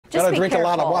Just Gotta be drink careful.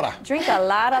 a lot of water. Drink a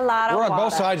lot of water. We're on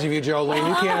both sides of you, Jolene.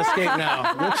 You can't escape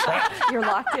now. You're trapped. You're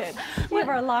locked in. You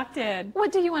are locked in.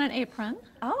 What, do you want an apron?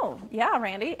 Oh, yeah,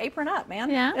 Randy. Apron up, man.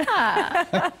 Yeah.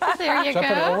 There you Should I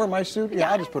put it go. over my suit?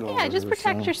 Yeah, I'll just put it over. Yeah, just here,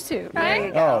 protect so. your suit, There right?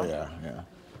 you go. Oh, yeah, yeah.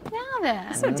 Now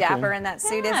then. So dapper in that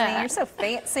suit, isn't he? Yeah. You're so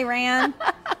fancy, Rand.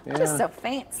 Yeah. Just so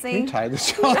Can you fancy. tie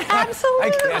this on?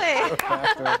 Absolutely.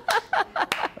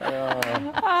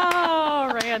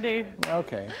 Oh, Randy.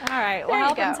 Okay. All right, There we'll you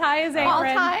help him go. tie his All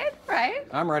apron. tied, right?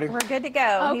 I'm ready. We're good to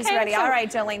go. He's Okay, ready. so- All right,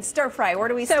 Jolene, stir fry. Where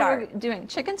do we So start? we're doing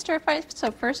chicken stir fry. So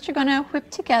first you're going to whip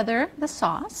together the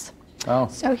sauce. Oh.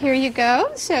 So here you go.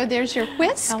 So there's your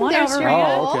whisk. Come on There's over, your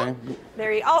Rand. bowl. Oh, okay.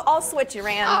 There you. I'll switch you,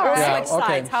 Rand. All We'll right. Yeah, switch okay,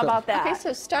 sides. How so- about that? Okay,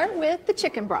 so start with the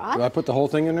chicken broth. Do I put the whole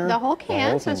thing in there? The whole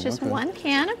can. whole So it's thing, just okay. one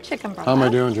can of chicken broth. How am I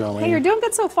doing, Jolene? Hey, you're doing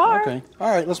good so far. Okay.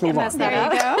 All right, let's move on. mess that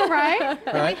There you go, right?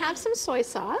 Then right. we have some soy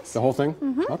sauce. The whole thing?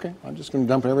 Okay. I'm just going to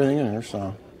dump everything in here,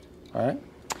 so. All right.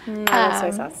 I love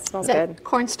soy sauce. Smells The good.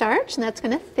 cornstarch, and that's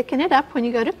going to thicken it up when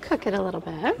you go to cook it a little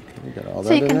bit. We got all So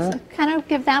that you in can there. kind of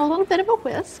give that a little bit of a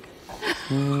whisk.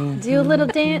 Do a little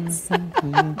dance.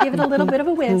 Give it a little bit of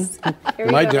a whisk. Here we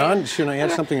Am I go. done? Should I add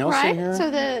something else Right? in here?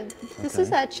 So this is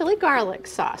a chili garlic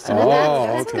sauce. So Oh,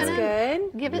 that's okay. going to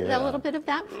Good. give it Yeah. a little bit of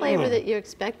that flavor that you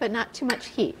expect, but not too much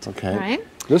heat. Okay. Right?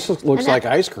 This looks And like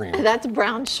that- ice cream. That's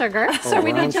brown sugar. So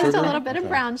we brown need just sugar? a little bit of Okay.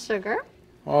 brown sugar.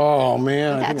 Oh,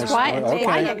 man. I think That's I why, okay.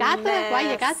 why you got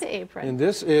Mess. the apron. And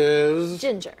this is.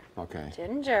 Ginger. Okay.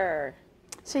 Ginger.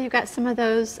 So you've got some of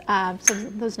those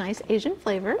nice Asian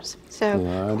flavors. So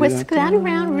La-di-da-da. whisk that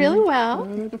around really well.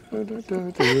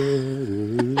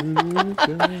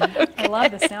 I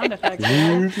love the sound effects.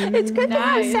 It's good to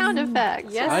have sound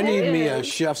effects. Yes, I it need me a is.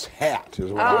 chef's hat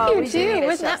as well. Oh, You we do do. need a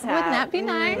Wouldn't chef's that be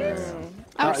nice?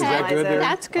 Is that good there?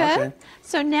 That's good. Okay.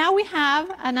 So now we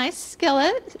have a nice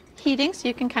skillet heating, so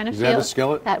you can kind of Is feel that the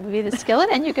skillet? That would be the skillet,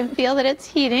 and you can feel that it's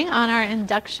heating on our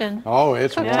induction Oh,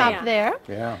 it's cooktop warm. Yeah. there.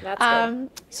 Yeah. That's good.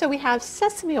 So we have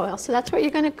sesame oil, so that's what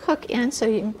you're going to cook in. So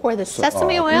you can pour the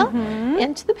sesame oil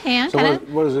into the pan. So kinda-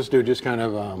 what does this do? Just kind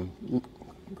of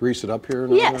grease it up here? a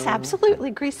little Yes, bit?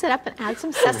 absolutely. Grease it up and add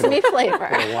some sesame flavor.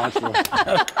 Watch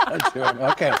Let's do it.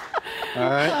 Okay. All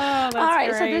right. All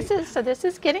right, so this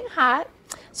is getting hot.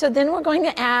 So then we're going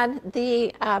to add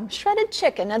the shredded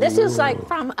chicken. Now this is like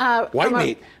from White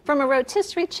meat. from a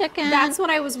rotisserie chicken. That's what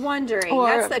I was wondering. Or-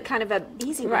 That's the kind of an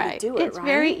easy way right. to do it, It's right?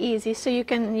 very easy. So you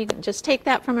can just take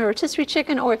that from a rotisserie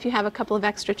chicken, or if you have a couple of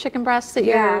extra chicken breasts that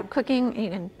Yeah. you're cooking, you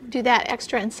can do that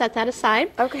extra and set that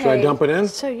aside. Okay. Should I dump it in?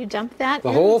 So you dump that. The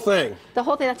in. whole thing. The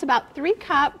whole thing. That's about 3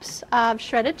 cups of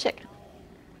shredded chicken.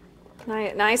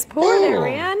 Nice pour there,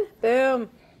 Rand. Boom.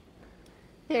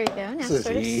 There you go. Now This is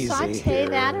sort of easy saute here.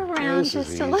 that around This is just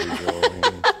a easy, little.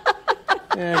 Jolene.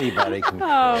 Anybody can.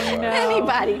 Oh, no.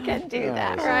 Anybody can do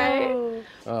that, right?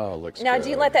 Oh, looks Now, good. do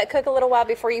you let that cook a little while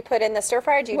before you put in the stir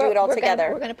fry, or do you do it all together?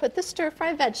 We're going to put the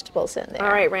stir-fry vegetables in there.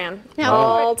 All right, Rand. Now,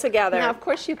 all together. Now, of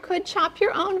course, you could chop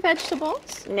your own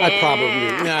vegetables, I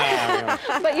probably. No.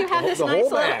 but you have this The nice whole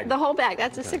little, bag. the whole bag.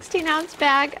 That's a 16-ounce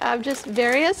bag of just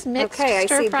various mixed Okay, I see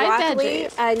stir-fried broccoli,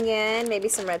 veggies. onion, maybe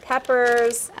some red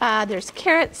peppers, There's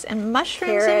carrots and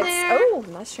mushrooms in carrots. there. Oh,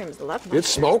 mushrooms. Love mushrooms. It's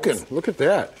smoking. Look at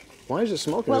that. Why is it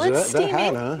smoking? Well, is it's that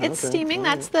steaming. hot, huh? It's Okay. steaming. All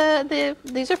That's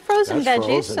these are frozen That's veggies,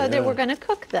 frozen, so that yeah. we're going to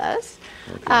cook this.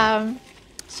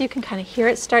 So you can kind of hear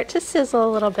it start to sizzle a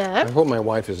little bit. I hope my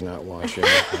wife is not watching.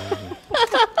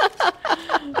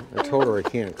 I told her I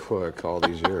can't cook all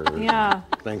these years. Yeah.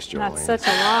 Thanks, Jolene. That's such a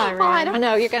lie, Well, I Rand. don't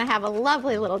know. You're going to have a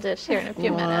lovely little dish here in a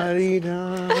few minutes.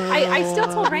 I still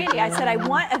told Randy, I said, I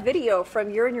want a video from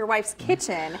you and your wife's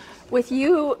kitchen with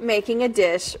you making a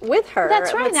dish with her.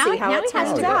 That's right. Let's now see how now it he has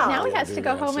turns to go. out. Now he has to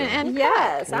go home and cook.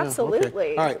 Yes, Yeah,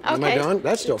 absolutely. Okay. All right, am I Okay. done?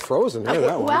 That's still frozen. There,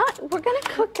 that one. Well, we're going to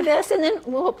cook this, and then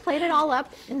we'll plate it all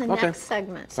up in the Okay. next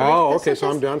segment. Oh, this okay. is So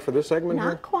I'm just- done for this segment here.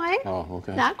 Not quite. Oh,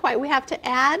 okay. Not quite. We have to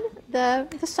add the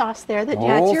sauce there that The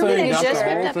you whole you're thing, gonna dump just the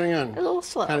whipped whole up. thing in. A little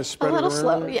slow. Kind of spread a little it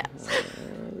slow. around. Yes.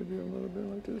 We do a little bit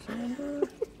like this, Amber.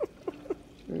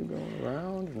 So you go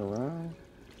around and around.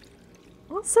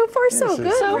 Well, so far, so This is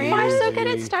good, So Rand. far, so good.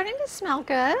 Easy. It's starting to smell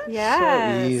good.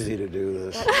 Yes. So easy to do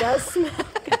this. It does smell.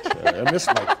 I missed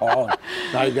my call.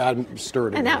 Now you got to stir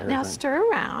it in And now, there. now stir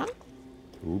around.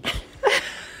 Oops.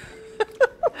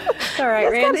 It's all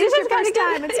right, Rand. This is your first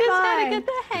time. It's Just gotta fine. get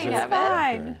the hang Is of it? it.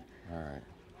 Fine. All right.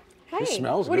 Hey, This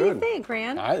smells what good. do you think,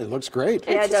 Rand? It looks great.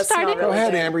 Yeah, it It's does smell starting- really Go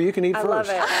ahead, good. Amber. You can eat I first. love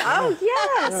it. Oh,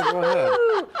 yes. Yeah, go ahead.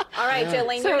 Woo. All right,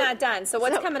 Jolene, you're So- not done. So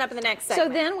what's coming up in the next So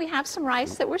segment? then we have some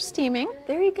rice that we're steaming.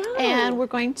 There you go. And we're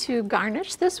going to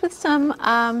garnish this with some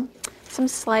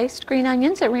sliced green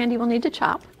onions that Randy will need to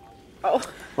chop. Oh,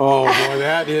 Oh boy,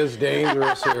 that is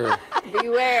dangerous here.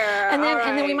 beware. And then, All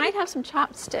and then we right. might have some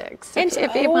chopsticks And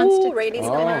if he wants to. Randy's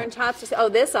gonna learn chopsticks. Oh,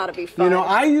 this ought to be fun. You know,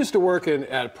 I used to work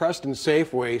at Preston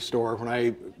Safeway store when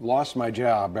I lost my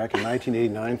job back in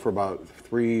 1989 for about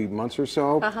 3 months or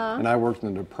so, and I worked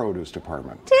in the produce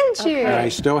department. Did you? And I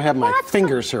still have my That's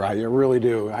fingers here. I really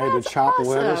do. I had to That's chop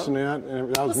lettuce awesome. and that,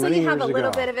 and that was so many you years have a ago.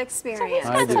 little bit of So experience. he's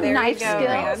got some There you knife go, skills.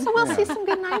 Rand. So we'll see some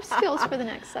good knife skills for the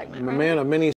next segment. I'm a Right? man of many